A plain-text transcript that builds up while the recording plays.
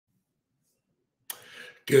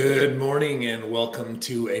Good morning and welcome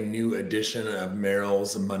to a new edition of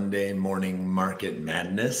Merrill's Monday Morning Market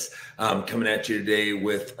Madness. Coming at you today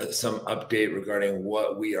with some update regarding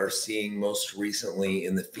what we are seeing most recently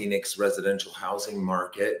in the Phoenix residential housing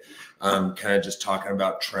market. Kind of just talking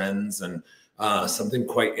about trends and something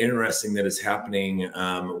quite interesting that is happening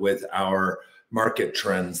with our market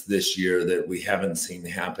trends this year that we haven't seen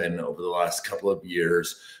happen over the last couple of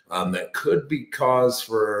years that could be cause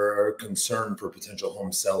for concern for potential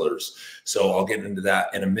home sellers. So I'll get into that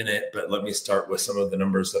in a minute, but let me start with some of the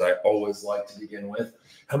numbers that I always like to begin with.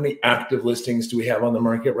 How many active listings do we have on the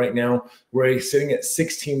market right now? We're sitting at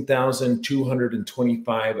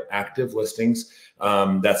 16,225 active listings.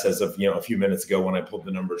 That's as of a few minutes ago when I pulled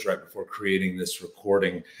the numbers right before creating this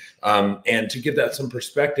recording. And to give that some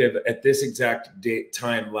perspective, at this exact date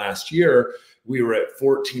time last year, we were at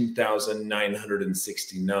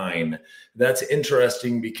 14,969. That's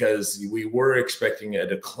interesting because we were expecting a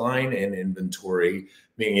decline in inventory,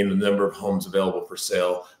 meaning the number of homes available for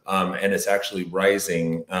sale, and it's actually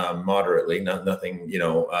rising moderately. Nothing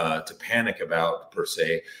to panic about per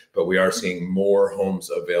se, but we are seeing more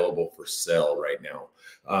homes available for sale right now.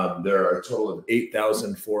 There are a total of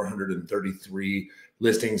 8,433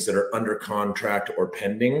 listings that are under contract or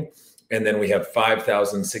pending. And then we have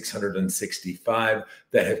 5,665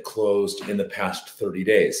 that have closed in the past 30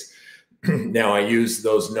 days. Now, I use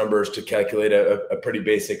those numbers to calculate a pretty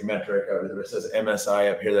basic metric. It says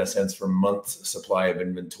MSI up here. That stands for months supply of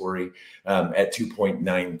inventory at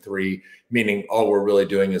 2.93, meaning all we're really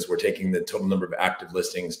doing is we're taking the total number of active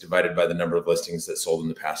listings divided by the number of listings that sold in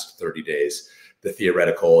the past 30 days. The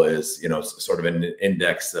theoretical is, sort of an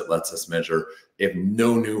index that lets us measure if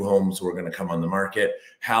no new homes were going to come on the market,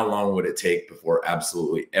 how long would it take before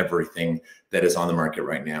absolutely everything that is on the market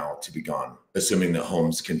right now to be gone, assuming that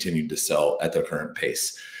homes continue to sell at their current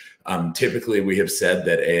pace. Typically, we have said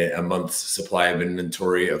that a month's supply of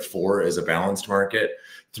inventory of 4 is a balanced market,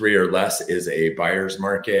 3 or less is a buyer's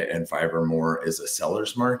market, and 5 or more is a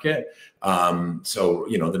seller's market. So,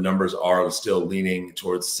 the numbers are still leaning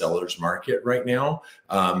towards seller's market right now.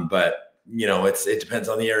 But it depends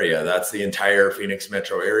on the area. That's the entire Phoenix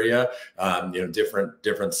metro area. Different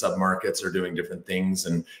submarkets are doing different things,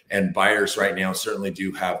 and buyers right now certainly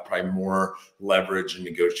do have probably more leverage and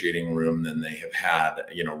negotiating room than they have had,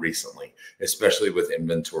 recently, especially with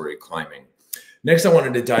inventory climbing. Next, I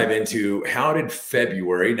wanted to dive into how did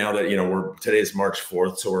February, now that, today's March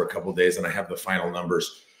 4th, so we're a couple of days and I have the final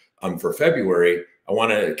numbers for February. I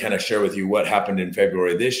want to kind of share with you what happened in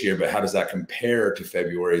February this year, but how does that compare to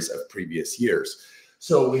February's of previous years?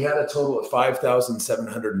 So we had a total of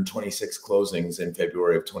 5,726 closings in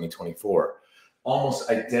February of 2024, almost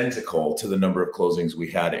identical to the number of closings we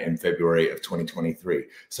had in February of 2023.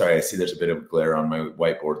 Sorry, I see there's a bit of glare on my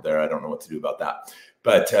whiteboard there. I don't know what to do about that.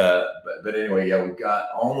 But anyway, yeah, we've got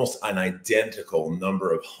almost an identical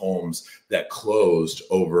number of homes that closed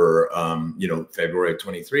over, February of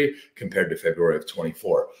 23 compared to February of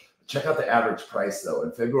 24. Check out the average price, though.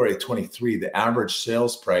 In February of 23, the average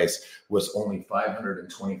sales price was only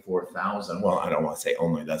 $524,000. Well, I don't want to say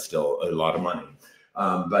only. That's still a lot of money.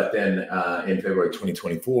 But then in February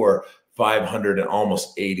 2024,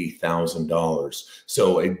 almost $80,000.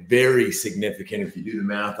 So a very significant, if you do the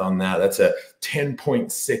math on that, that's a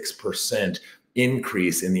 10.6%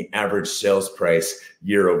 increase in the average sales price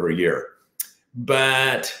year over year.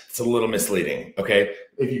 But it's a little misleading, okay?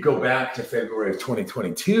 If you go back to February of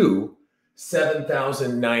 2022,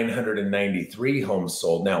 7,993 homes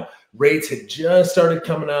sold. Now, rates had just started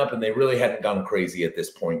coming up and they really hadn't gone crazy at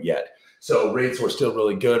this point yet. So rates were still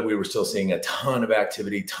really good. We were still seeing a ton of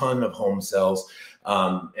activity, ton of home sales.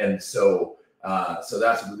 And so that's,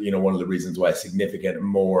 one of the reasons why a significant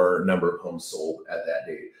more number of homes sold at that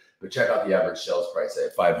date. But check out the average sales price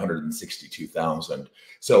at $562,000.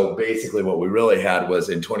 So basically what we really had was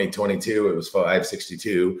in 2022, it was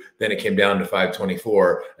 562, then it came down to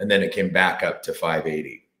 524, and then it came back up to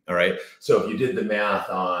 580. All right. So if you did the math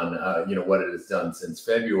on, what it has done since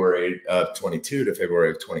February of 22 to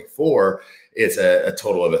February of 24, it's a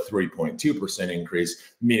total of a 3.2% increase,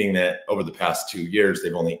 meaning that over the past 2 years,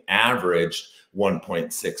 they've only averaged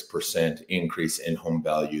 1.6% increase in home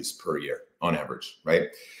values per year on average. Right.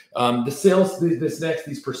 The sales,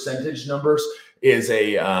 these percentage numbers is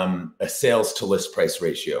a sales to list price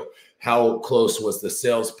ratio. How close was the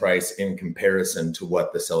sales price in comparison to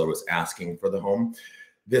what the seller was asking for the home?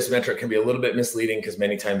 This metric can be a little bit misleading because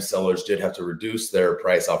many times sellers did have to reduce their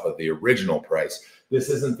price off of the original price. This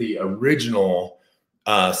isn't the original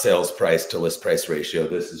sales price to list price ratio.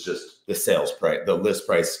 This is just the sales price, the list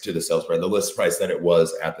price to the sales price, the list price that it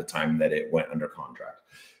was at the time that it went under contract.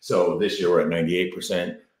 So this year we're at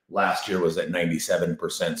 98%. Last year was at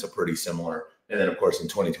 97%, so pretty similar. And then, of course, in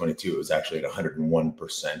 2022, it was actually at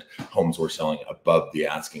 101%. Homes were selling above the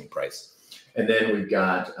asking price. And then we've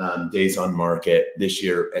got days on market this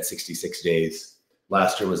year at 66 days.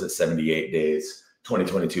 Last year was at 78 days.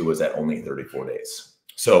 2022 was at only 34 days.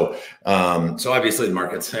 So, so obviously the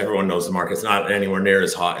markets, everyone knows the market's not anywhere near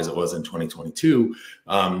as hot as it was in 2022.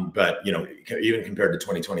 But, you know, even compared to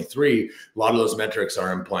 2023, a lot of those metrics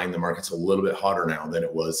are implying the market's a little bit hotter now than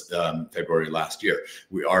it was February last year.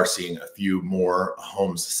 We are seeing a few more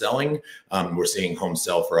homes selling. We're seeing homes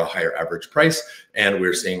sell for a higher average price, and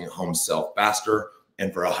we're seeing homes sell faster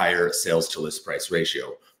and for a higher sales to list price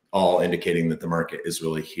ratio, all indicating that the market is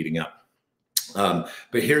really heating up.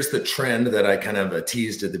 But here's the trend that I kind of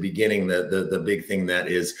teased at the beginning, the big thing that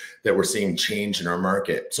we're seeing change in our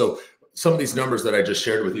market. So some of these numbers that I just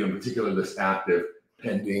shared with you, in particular this active,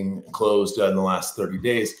 pending, closed in the last 30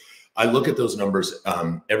 days, I look at those numbers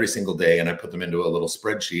every single day, and I put them into a little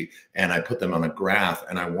spreadsheet, and I put them on a graph,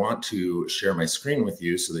 and I want to share my screen with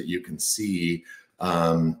you so that you can see what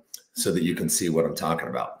I'm talking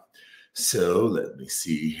about. So let me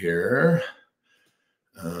see here.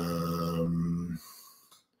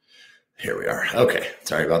 Here we are. Okay.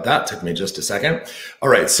 Sorry about that. Took me just a second. All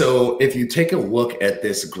right. So if you take a look at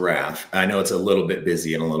this graph, I know it's a little bit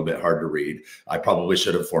busy and a little bit hard to read. I probably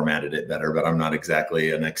should have formatted it better, but I'm not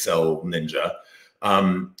exactly an Excel ninja.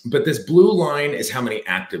 But this blue line is how many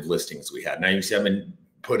active listings we had. Now you see I've been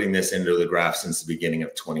putting this into the graph since the beginning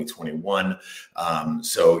of 2021.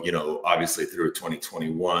 So, you know, obviously through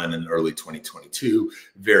 2021 and early 2022,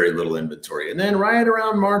 very little inventory. And then right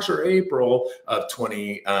around March or April of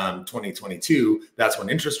 2022, that's when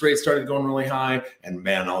interest rates started going really high. And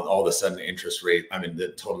man, all of a sudden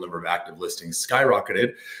the total number of active listings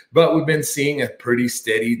skyrocketed. But we've been seeing a pretty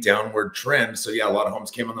steady downward trend. So yeah, a lot of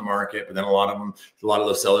homes came on the market, but then a lot of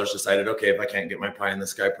those sellers decided, okay, if I can't get my pie in the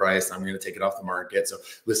sky price, I'm going to take it off the market. So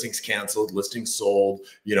listings canceled, listings sold,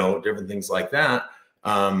 you know, different things like that.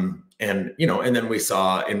 And, you know, and then we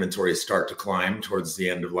saw inventory start to climb towards the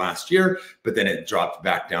end of last year, but then it dropped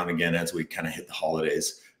back down again as we kind of hit the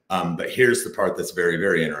holidays. But here's the part that's very,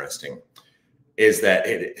 very interesting, is that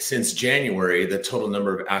since January, the total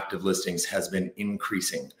number of active listings has been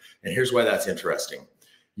increasing. And here's why that's interesting.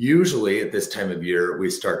 Usually at this time of year, we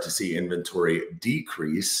start to see inventory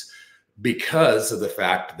decrease because of the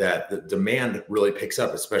fact that the demand really picks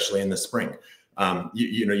up, especially in the spring.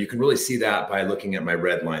 You know, you can really see that by looking at my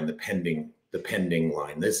red line, the pending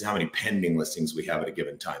line. This is how many pending listings we have at a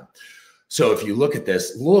given time. So if you look at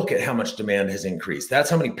this, look at how much demand has increased. That's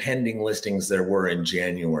how many pending listings there were in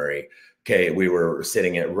January. Okay, we were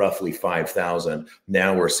sitting at roughly 5,000.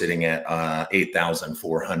 Now we're sitting at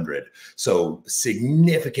 8,400. So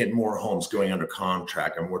significant more homes going under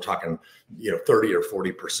contract. And we're talking, you know, 30 or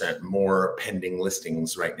 40% more pending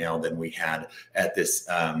listings right now than we had at this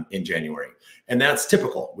in January. And that's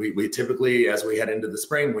typical. We typically, as we head into the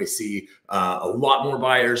spring, we see a lot more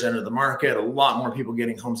buyers enter the market, a lot more people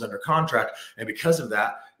getting homes under contract. And because of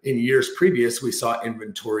that, in years previous, we saw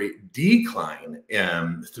inventory decline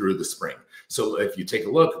through the spring. So if you take a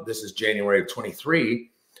look, this is January of 23,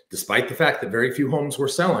 despite the fact that very few homes were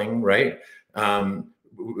selling, right? On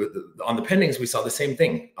the pendings, we saw the same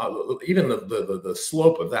thing. Even the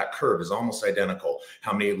slope of that curve is almost identical.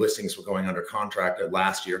 How many listings were going under contract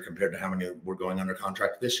last year compared to how many were going under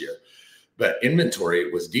contract this year. But inventory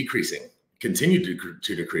was decreasing, continued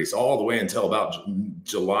to decrease all the way until about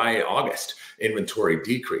July, August. Inventory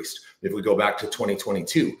decreased. If we go back to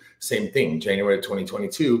 2022, same thing. January of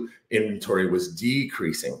 2022, inventory was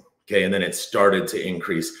decreasing. Okay, and then it started to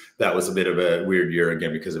increase. That was a bit of a weird year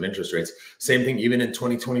again because of interest rates. Same thing even in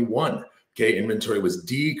 2021. Okay, inventory was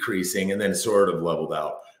decreasing and then sort of leveled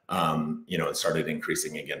out. You know, it started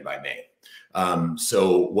increasing again by May.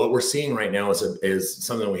 So what we're seeing right now is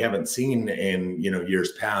something we haven't seen in, you know,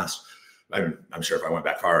 years past. I'm sure if I went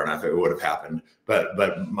back far enough, it would have happened.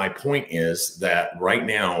 But my point is that right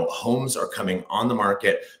now, homes are coming on the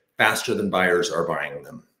market faster than buyers are buying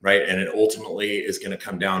them, right? And it ultimately is going to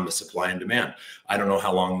come down to supply and demand. I don't know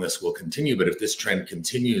how long this will continue, but if this trend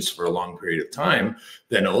continues for a long period of time,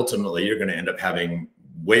 then ultimately you're going to end up having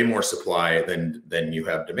way more supply than you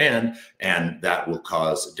have demand, and that will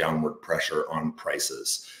cause downward pressure on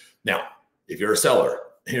prices. Now, if you're a seller,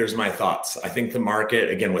 here's my thoughts. I think the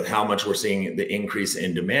market, again, with how much we're seeing the increase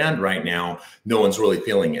in demand right now, no one's really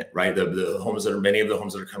feeling it, right? Many of the homes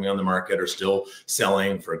that are coming on the market are still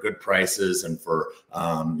selling for good prices and for,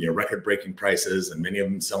 you know, record-breaking prices, and many of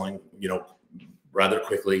them selling, you know, rather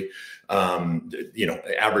quickly.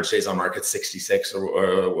 Average days on market 66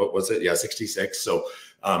 or what was it? Yeah, 66. So,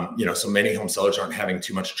 so many home sellers aren't having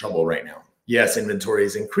too much trouble right now. Yes, inventory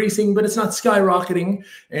is increasing, but it's not skyrocketing,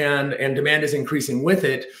 and demand is increasing with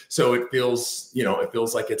it. So it feels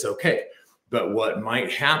like it's okay. But what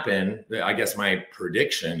might happen, I guess my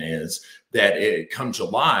prediction is that come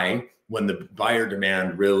July, when the buyer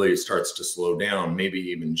demand really starts to slow down, maybe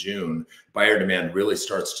even June, buyer demand really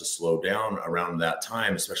starts to slow down around that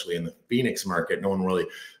time, especially in the Phoenix market. No one really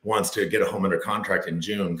wants to get a home under contract in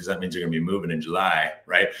June because that means you're going to be moving in July,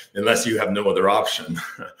 right? Unless you have no other option.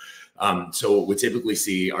 So we typically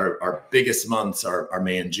see our biggest months are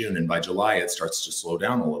May and June, and by July, it starts to slow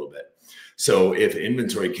down a little bit. So if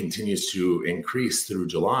inventory continues to increase through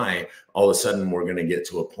July, all of a sudden we're going to get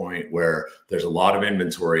to a point where there's a lot of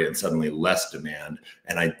inventory and suddenly less demand.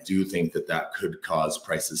 And I do think that could cause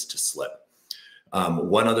prices to slip.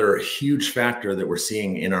 One other huge factor that we're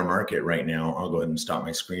seeing in our market right now, I'll go ahead and stop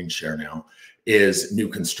my screen share now, is new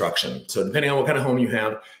construction. So depending on what kind of home you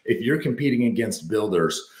have, if you're competing against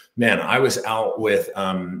builders, man, I was out with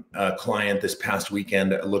a client this past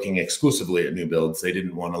weekend looking exclusively at new builds. They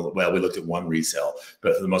didn't want to, we looked at one resale,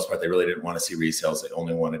 but for the most part, they really didn't want to see resales. They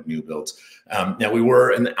only wanted new builds. Now we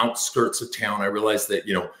were in the outskirts of town. I realized that,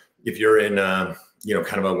 if you're in,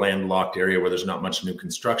 kind of a landlocked area where there's not much new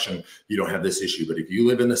construction, you don't have this issue. But if you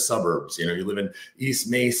live in the suburbs, you live in East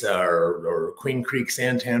Mesa or Queen Creek,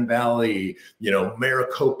 Santan Valley,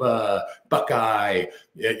 Maricopa, Buckeye,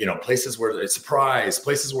 places where it's Surprise,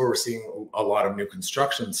 places where we're seeing a lot of new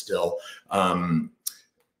construction still.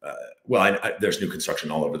 There's new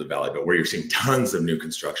construction all over the valley, but where you're seeing tons of new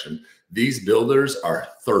construction, these builders are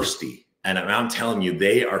thirsty. And I'm telling you,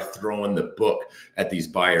 they are throwing the book at these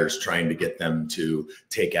buyers, trying to get them to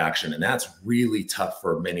take action. And that's really tough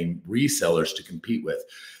for many resellers to compete with.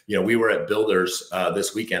 We were at builders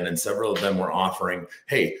this weekend, and several of them were offering,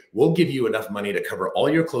 hey, we'll give you enough money to cover all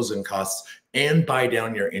your closing costs and buy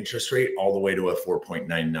down your interest rate all the way to a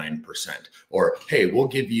 4.99%. Or, hey, we'll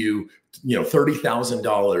give you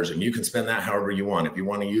 $30,000 and you can spend that however you want. If you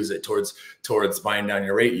want to use it towards buying down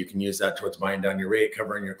your rate, you can use that towards buying down your rate,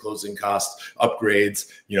 covering your closing costs, upgrades.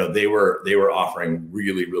 They were offering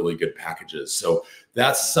really, really good packages. So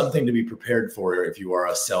that's something to be prepared for if you are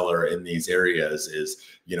a seller in these areas. Is,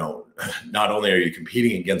 not only are you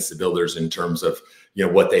competing against the builders in terms of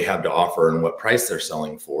what they have to offer and what price they're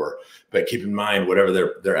selling for, but keep in mind, whatever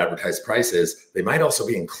their advertised price is, they might also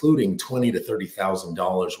be including $20,000 to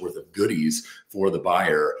 $30,000 worth of goodies for the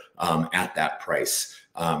buyer at that price.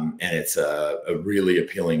 And it's really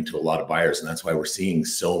appealing to a lot of buyers. And that's why we're seeing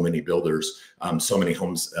so many builders, so many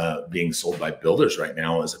homes being sold by builders right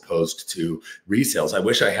now, as opposed to resales. I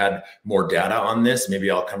wish I had more data on this. Maybe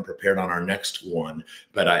I'll come prepared on our next one.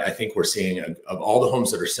 But I think we're seeing, of all the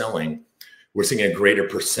homes that are selling, we're seeing a greater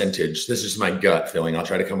percentage. This is my gut feeling. I'll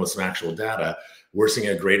try to come with some actual data. We're seeing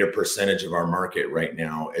a greater percentage of our market right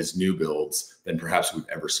now as new builds than perhaps we've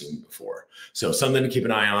ever seen before. So something to keep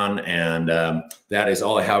an eye on. And that is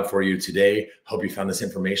all I have for you today. Hope you found this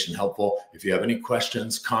information helpful. If you have any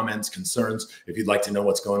questions, comments, concerns, if you'd like to know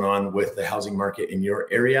what's going on with the housing market in your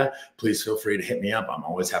area, please feel free to hit me up. I'm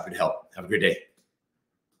always happy to help. Have a great day.